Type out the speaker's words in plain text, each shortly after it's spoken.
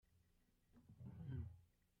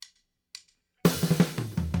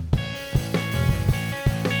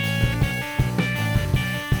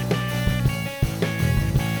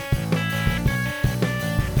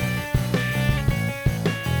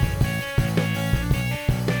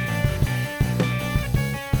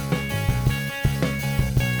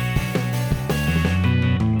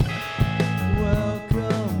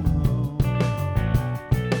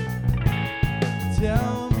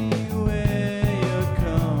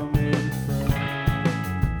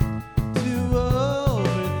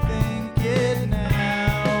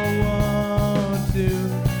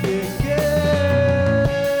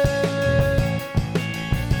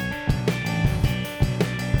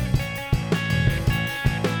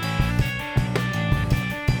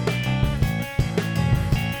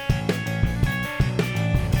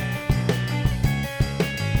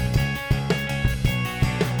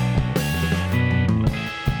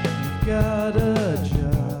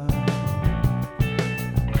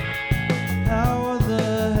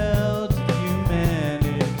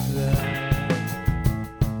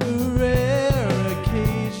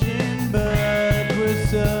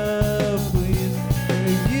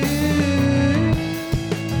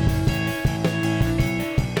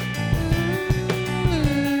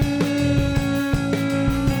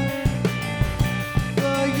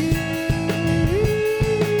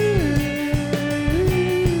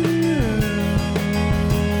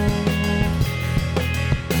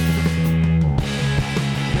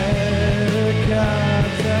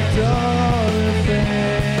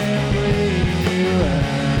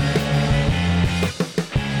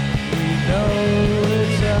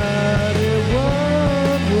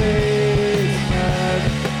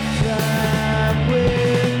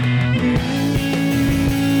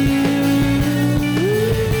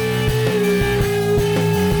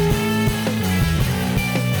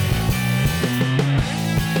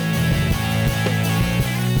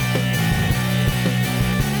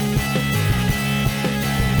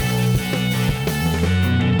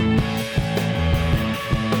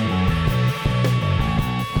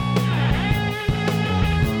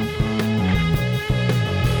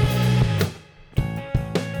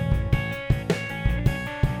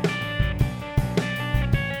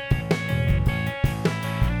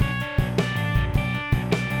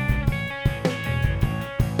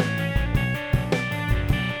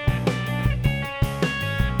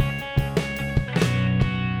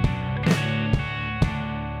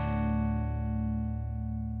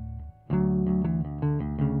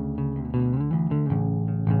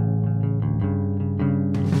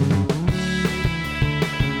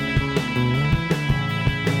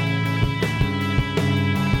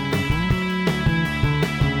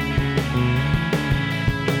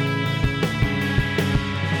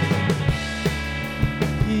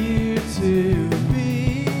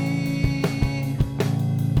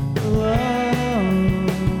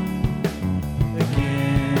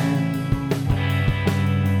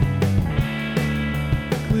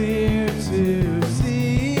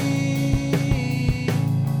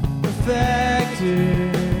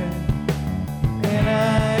affected, and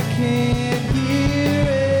I can't hear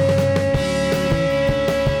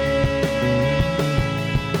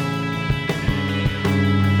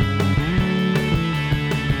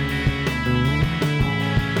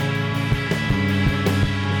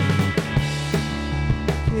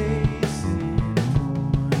Case in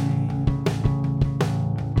point,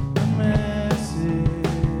 a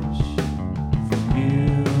message from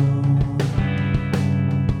you,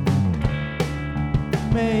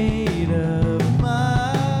 made of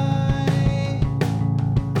my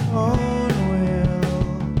own will,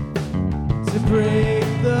 to break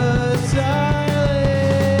the silence.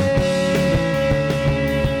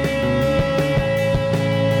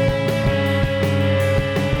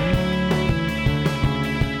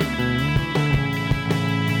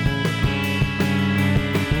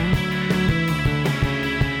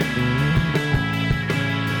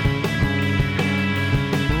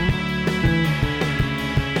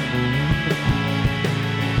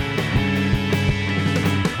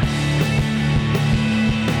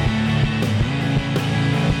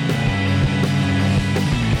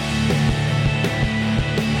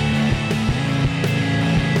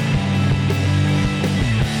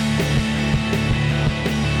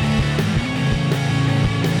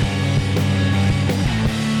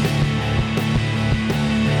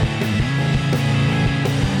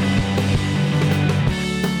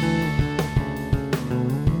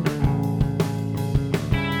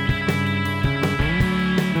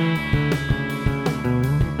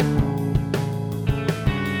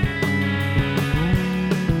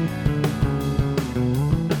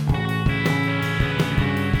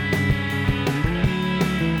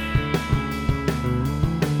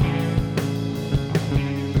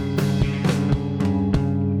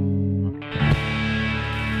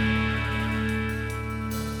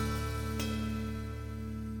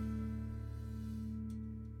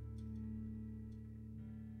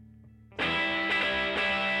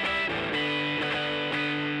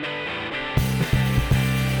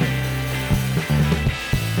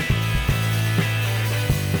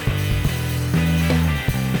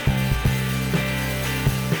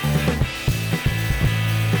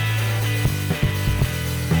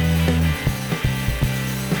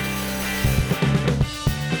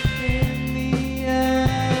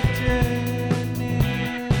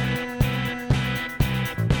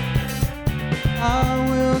 I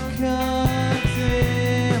will contemplate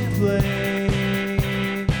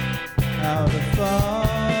how to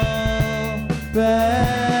fall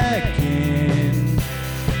back in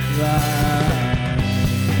line.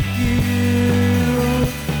 You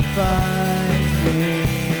find me.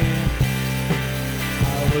 I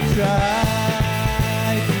will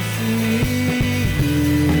try to see you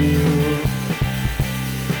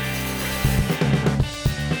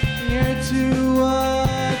here to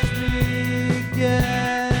watch me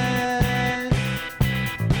guess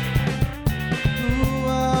who I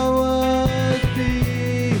was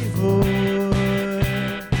before,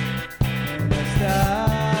 and I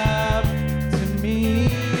stop to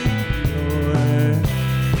meet your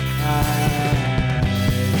eyes.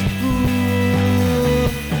 Fool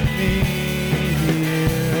me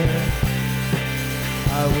here.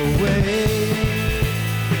 I will wait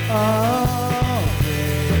all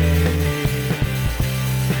day.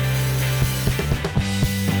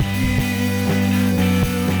 You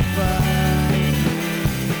find me.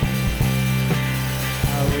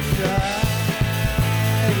 I will try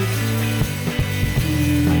to see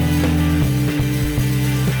you.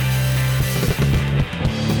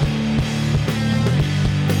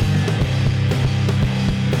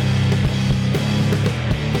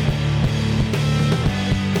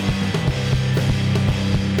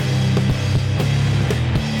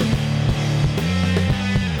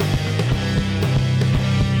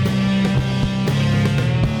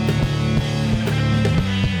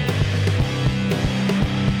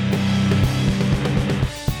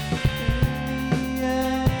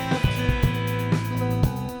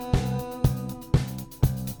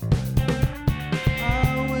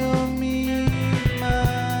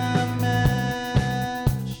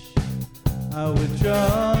 I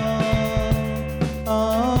withdraw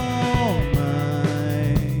all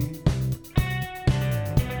my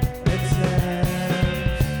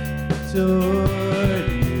attempts toward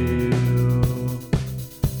you.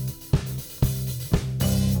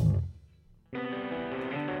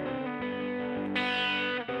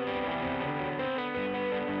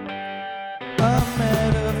 A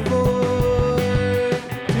metaphor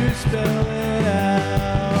to spell it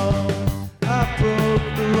out. I broke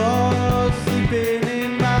the law, sleeping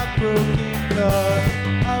in my broken car.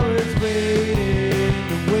 I was waiting,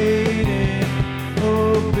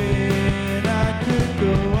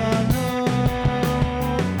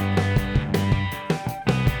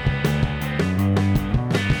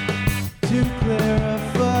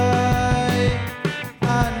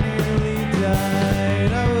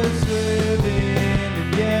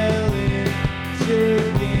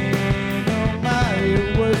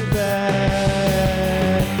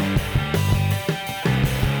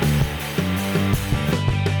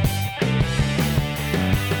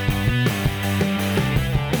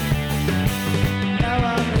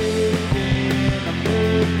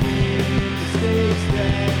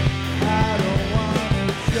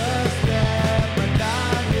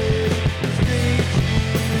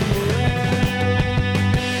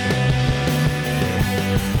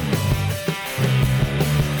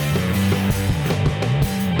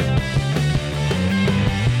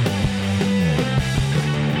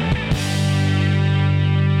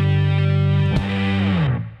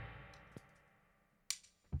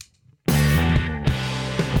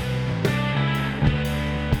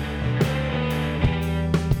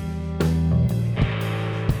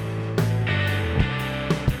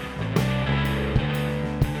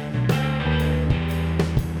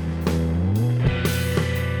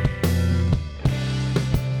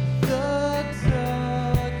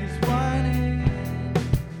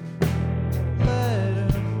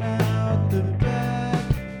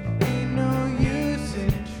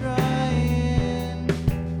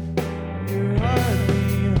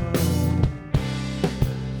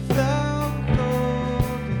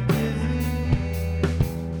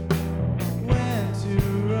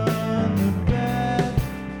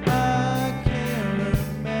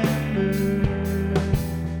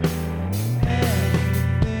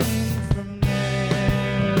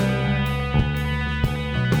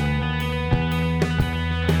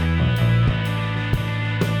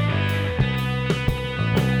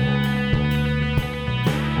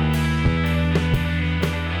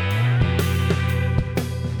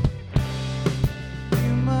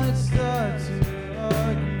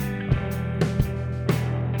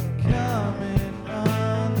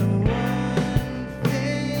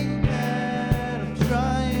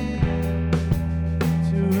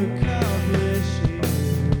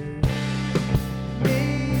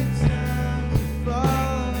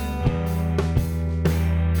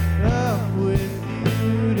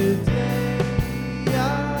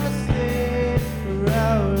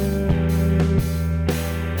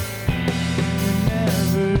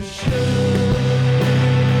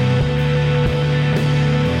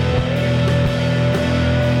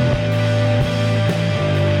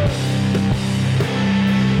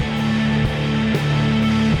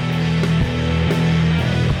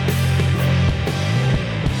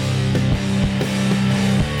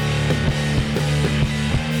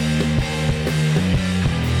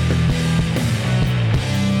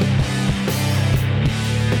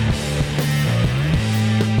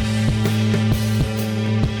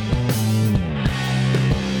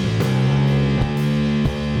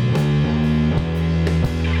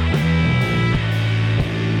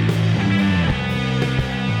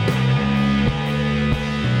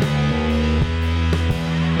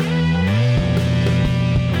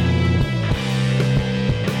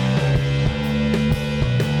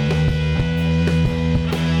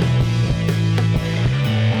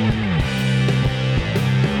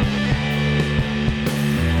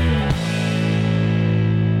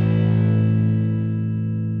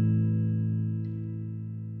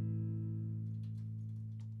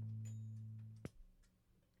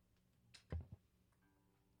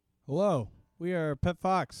 Hello, we are Pet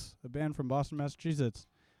Fox, a band from Boston, Massachusetts.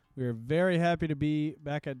 We are very happy to be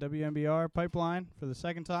back at WMBR Pipeline for the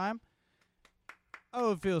second time.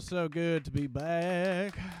 Oh, it feels so good to be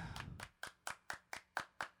back.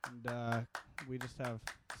 And we just have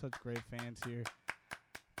such great fans here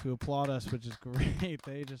to applaud us, which is great.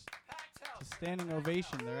 They just a standing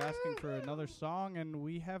ovation. They're asking for another song, and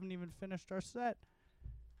we haven't even finished our set.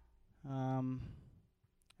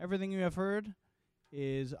 Everything you have heard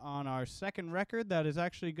is on our second record that is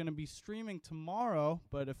actually going to be streaming tomorrow,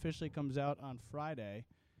 but officially comes out on Friday.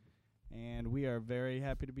 And we are very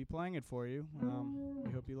happy to be playing it for you.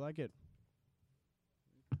 We hope you like it.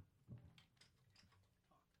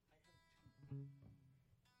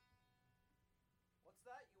 What's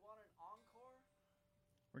that? You want an encore?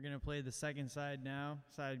 We're going to play the second side now,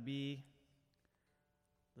 side B.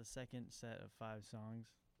 The second set of 5 songs.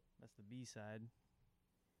 That's the B side.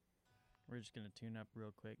 We're just going to tune up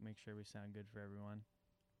real quick, make sure we sound good for everyone.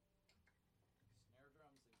 Snare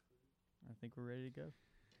drums included. I think we're ready to go.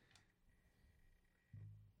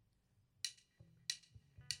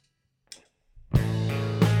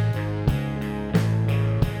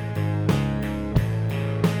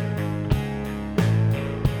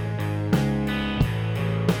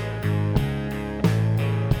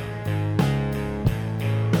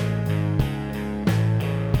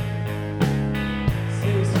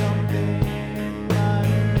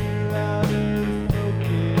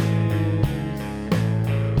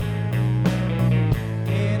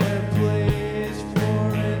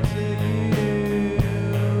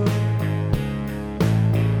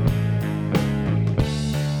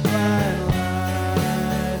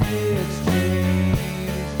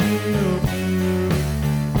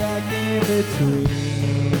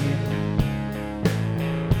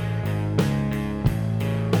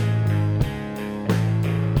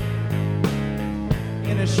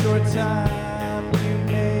 In a short time, you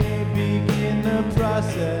may begin the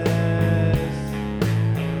process.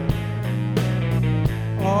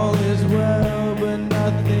 All is well, but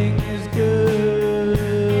nothing is good.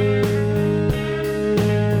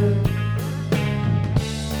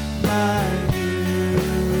 Mind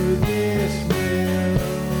you, this will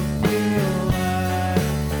feel like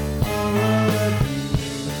all of you.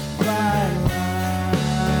 My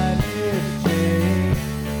life is changed.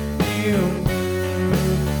 You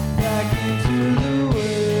move back into the world.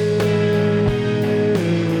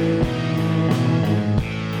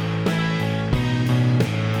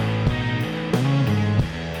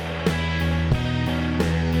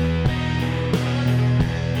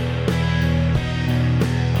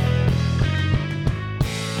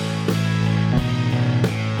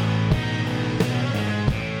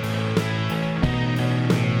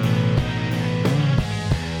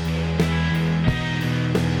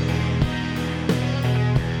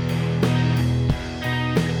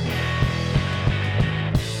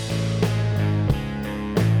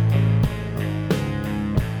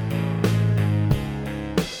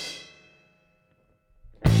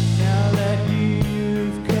 Now that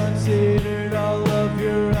you've considered all of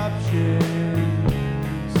your options,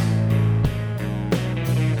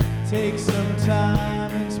 take some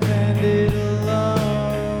time and spend it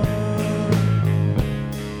alone.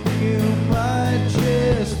 You might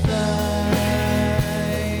just find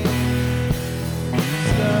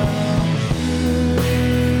some truth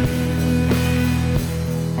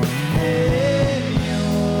in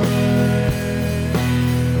yours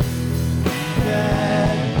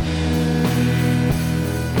that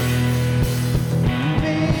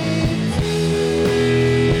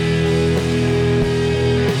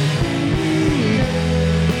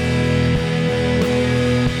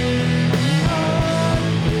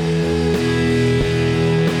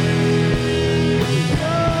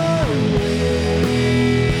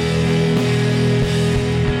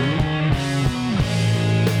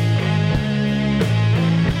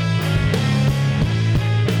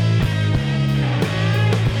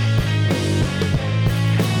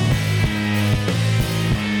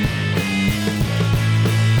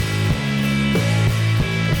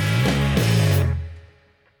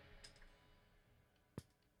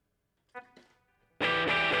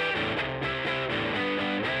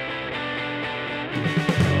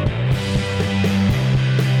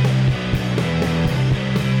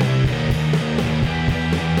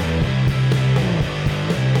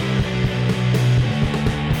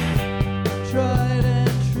tried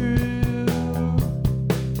and true,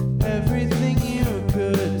 everything you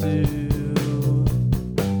could do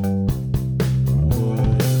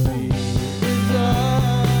would be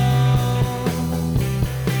resolved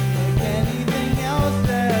like anything else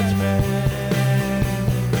that's meant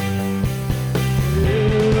to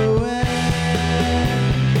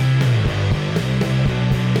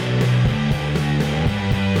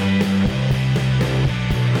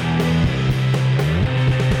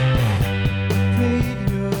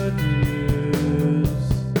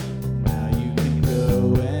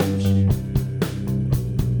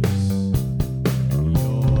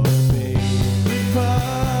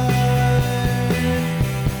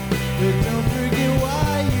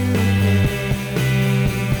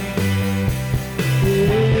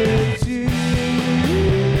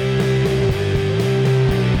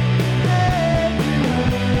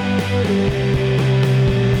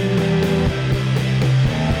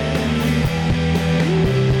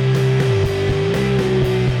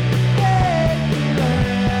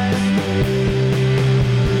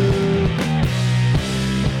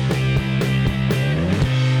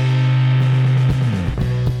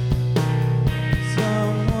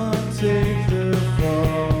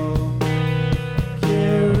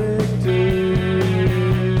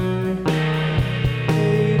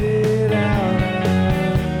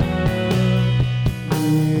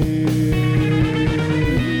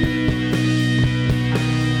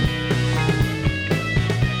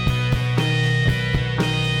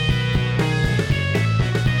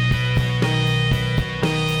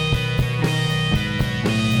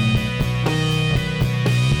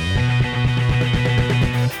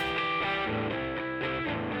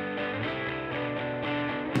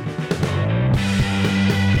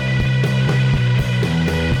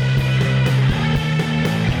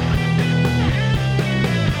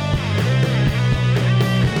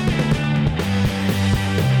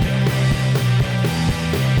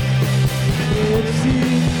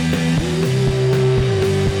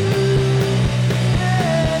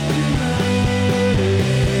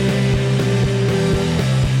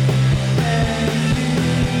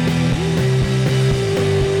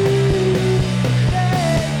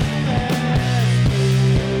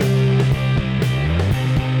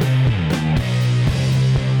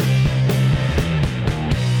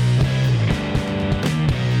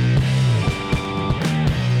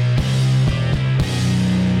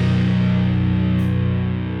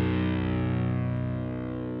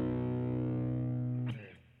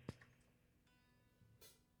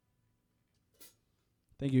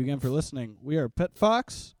Thank you again for listening. We are Pet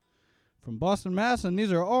Fox from Boston, Mass., and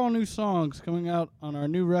these are all new songs coming out on our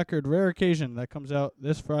new record, Rare Occasion, that comes out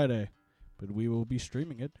this Friday. But we will be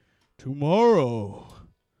streaming it tomorrow.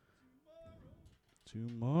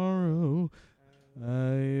 Tomorrow.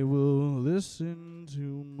 I will listen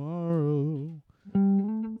tomorrow.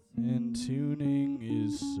 And tuning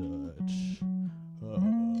is such.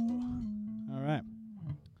 All right.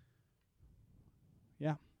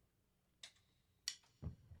 Yeah.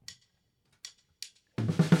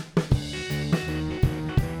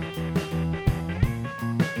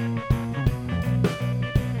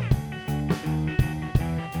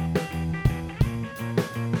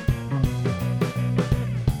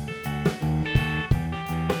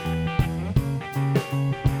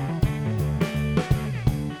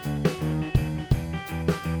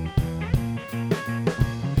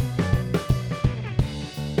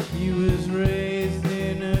 He was raised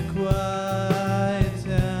in a quiet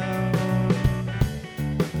town.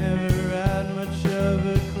 Never had much of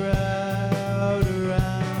a crowd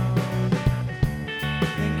around.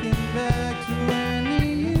 Thinking back to when he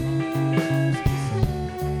used to say,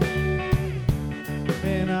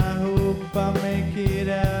 man, I hope I make it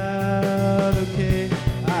out okay.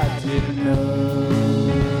 I didn't know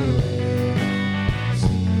him.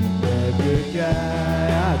 Seemed a good guy.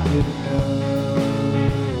 I didn't know.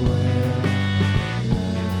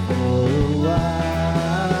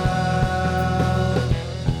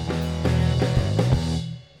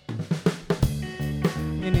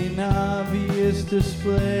 In an obvious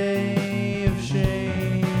display of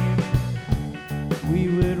shame, we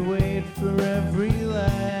would wait for every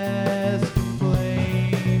last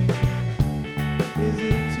complaint. Is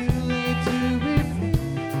it too late to be feeling?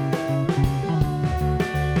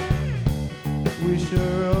 We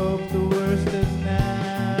sure hope the worst has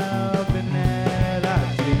now been had. I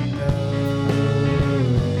didn't know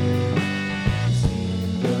him.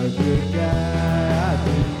 Seemed a good guy. I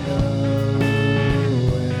didn't know him.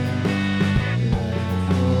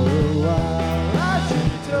 For a while.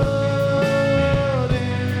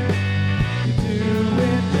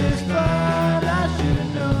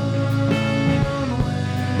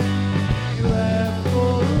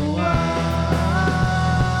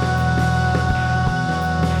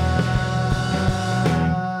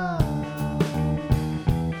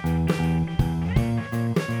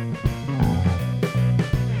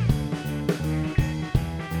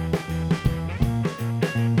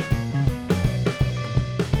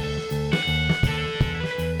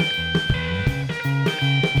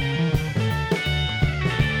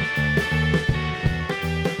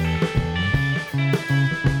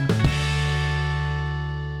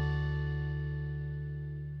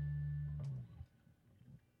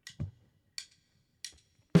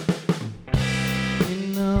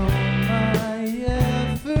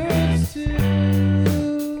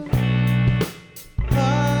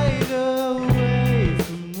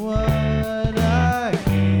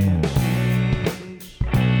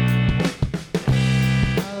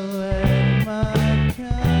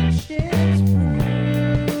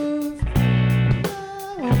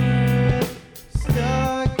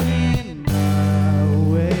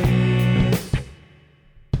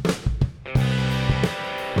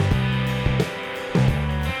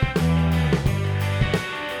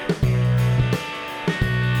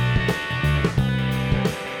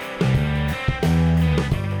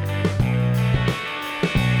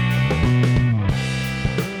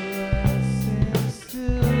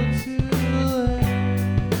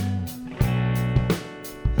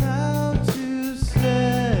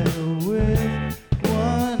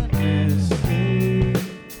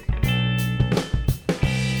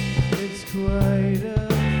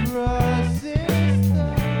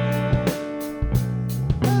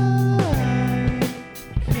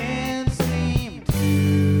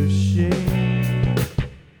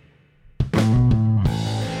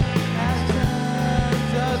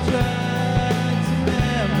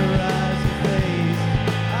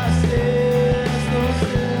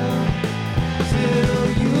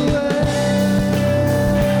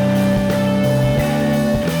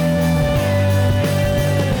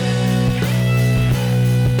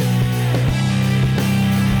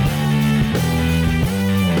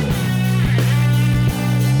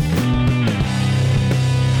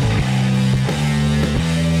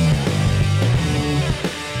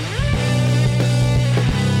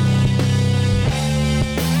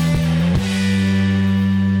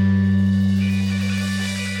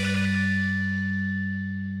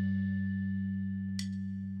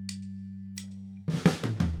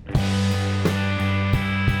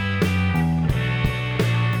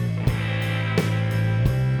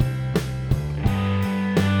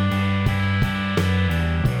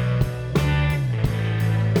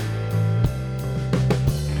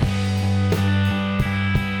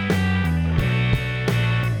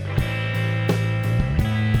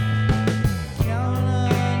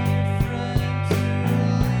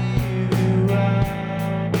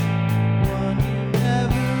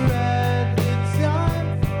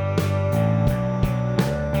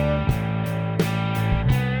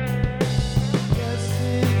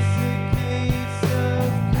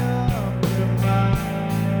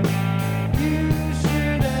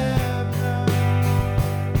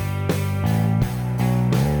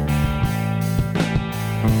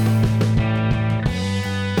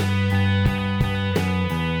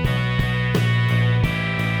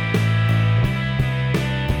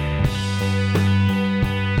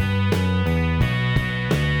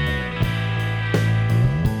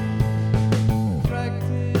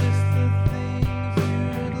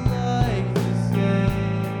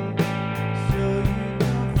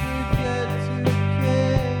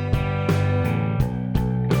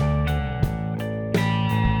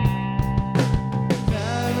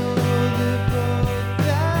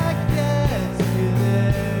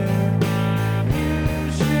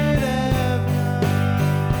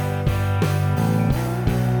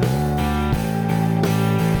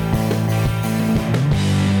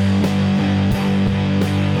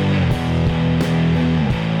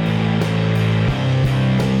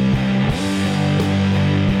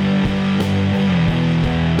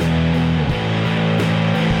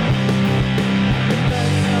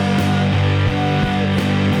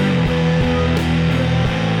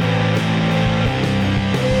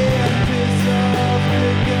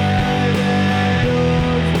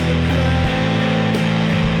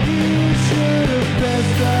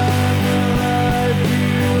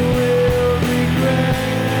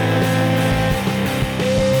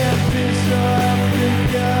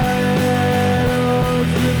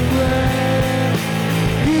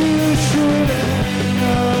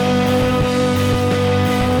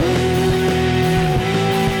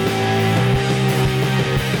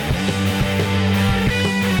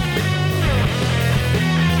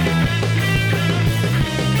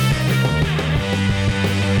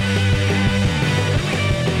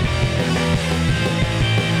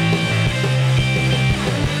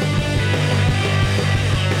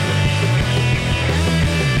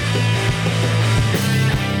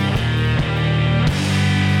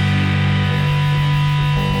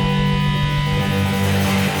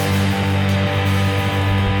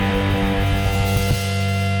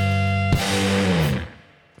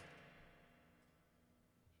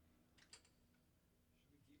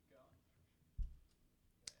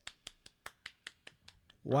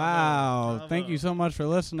 Wow. Bravo. Thank you so much for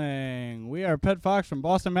listening. We are Pet Fox from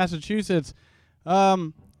Boston, Massachusetts.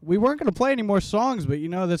 We weren't going to play any more songs, but,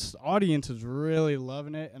 this audience is really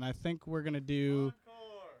loving it, and I think we're going to do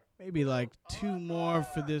maybe like 2 more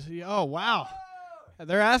for this. Oh, wow.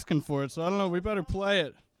 They're asking for it, so I don't know. We better play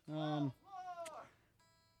it. And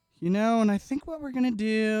I think what we're going to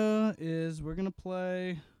do is we're going to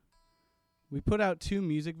play. We put out 2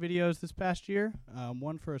 music videos this past year,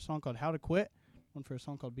 one for a song called How to Quit, one for a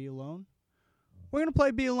song called Be Alone. We're going to play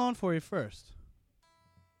Be Alone for you first.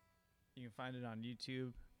 You can find it on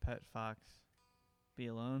YouTube, Pet Fox, Be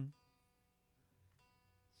Alone.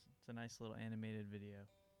 It's a nice little animated video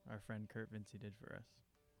our friend Kurt Vinci did for us.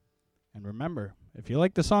 And remember, if you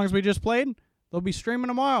like the songs we just played, they'll be streaming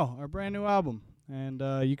tomorrow, our brand new album. And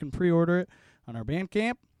you can pre-order it on our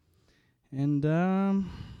Bandcamp. And, you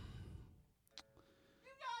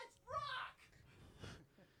guys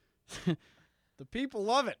rock! The people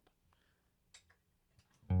love it.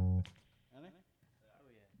 Ready? Oh,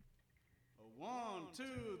 yeah. 1, 2,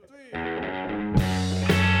 3.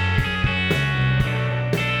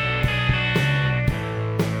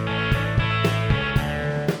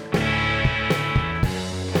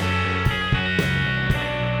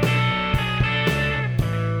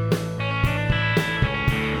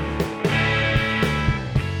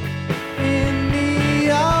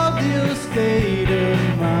 State of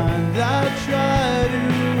mind, I try to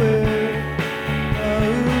work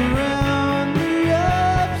around the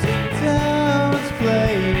ups and downs,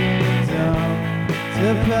 playing dumb to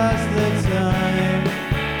pass the time.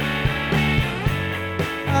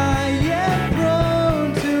 I am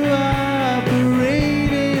prone to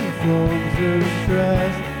operating forms of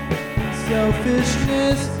stress and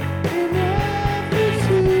selfishness in efforts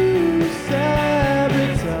to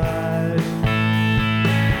sabotage.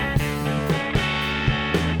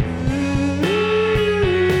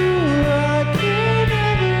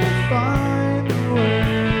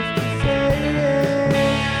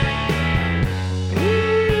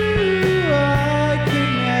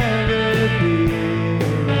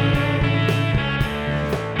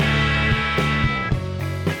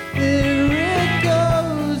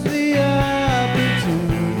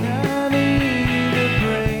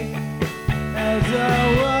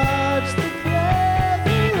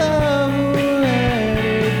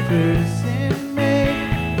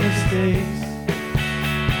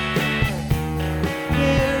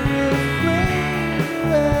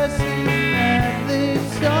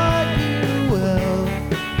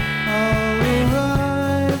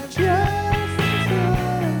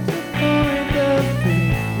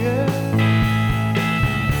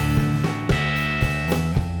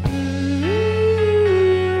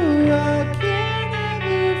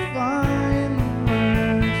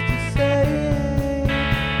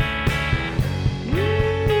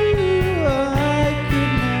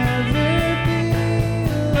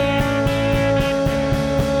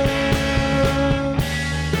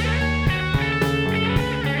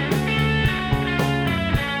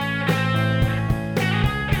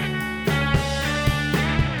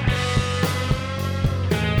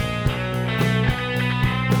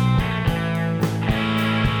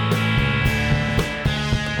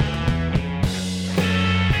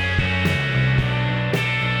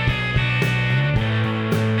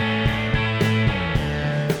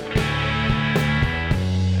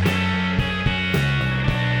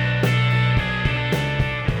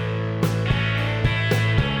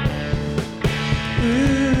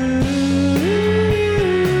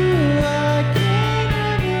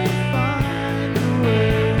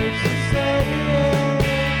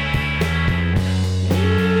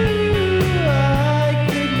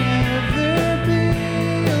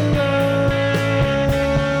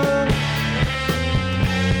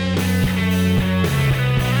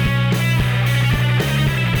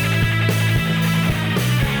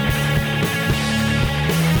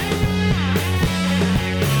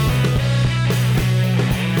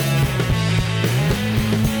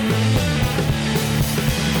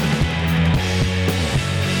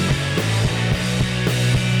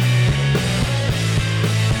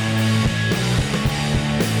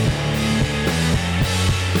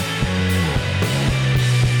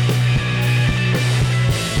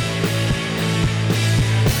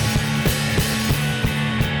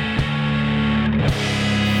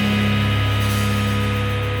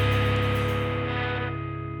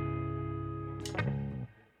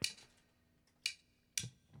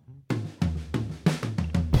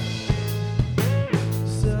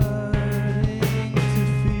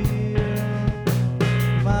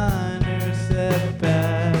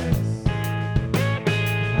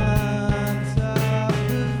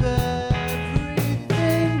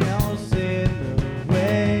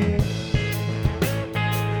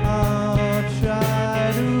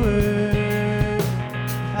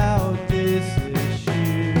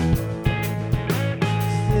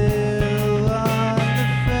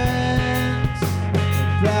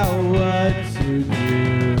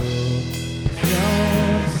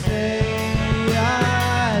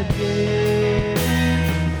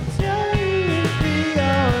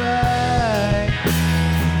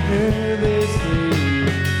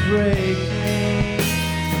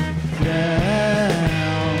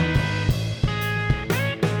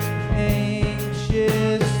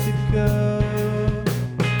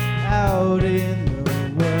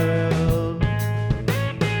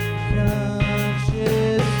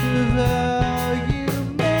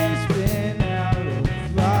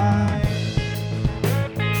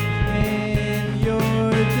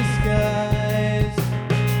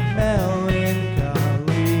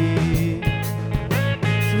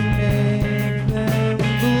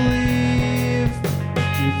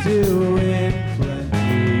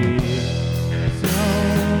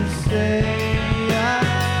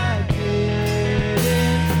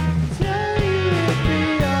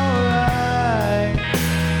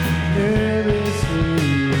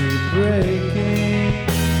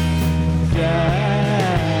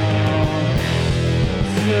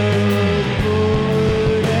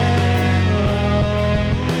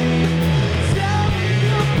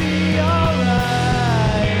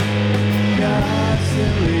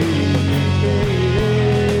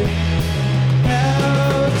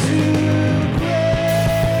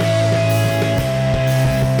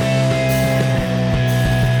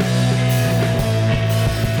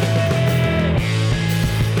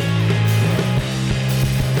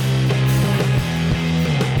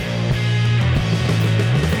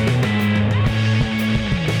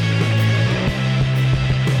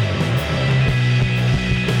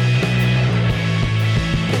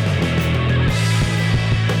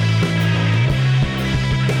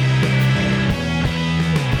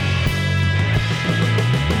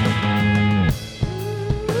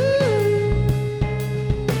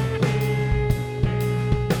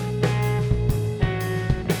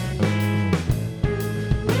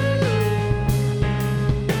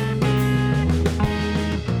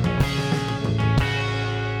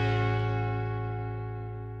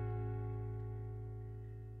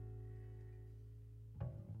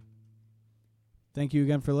 Thank you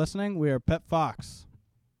again for listening. We are Pet Fox.